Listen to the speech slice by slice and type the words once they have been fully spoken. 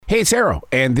Hey, it's Arrow,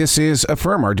 and this is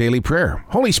Affirm, our daily prayer.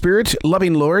 Holy Spirit,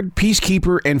 loving Lord,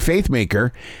 peacekeeper, and faith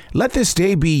maker, let this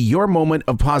day be your moment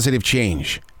of positive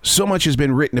change. So much has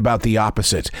been written about the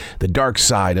opposite, the dark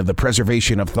side of the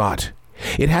preservation of thought.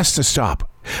 It has to stop.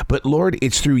 But Lord,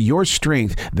 it's through your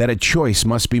strength that a choice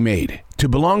must be made. To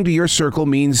belong to your circle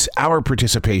means our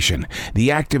participation.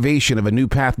 The activation of a new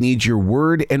path needs your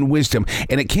word and wisdom,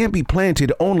 and it can't be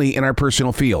planted only in our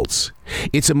personal fields.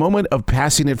 It's a moment of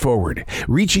passing it forward.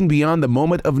 Reaching beyond the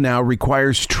moment of now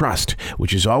requires trust,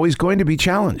 which is always going to be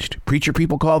challenged. Preacher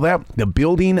people call that the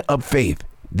building of faith.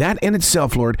 That in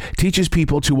itself, Lord, teaches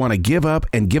people to want to give up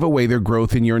and give away their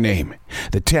growth in your name.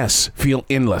 The tests feel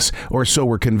endless, or so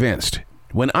we're convinced.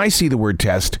 When I see the word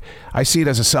test, I see it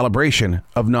as a celebration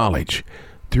of knowledge.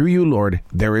 Through you, Lord,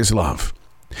 there is love.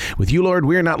 With you, Lord,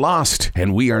 we are not lost,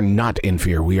 and we are not in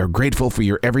fear. We are grateful for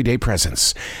your everyday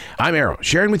presence. I'm Arrow,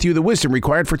 sharing with you the wisdom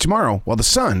required for tomorrow while the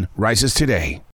sun rises today.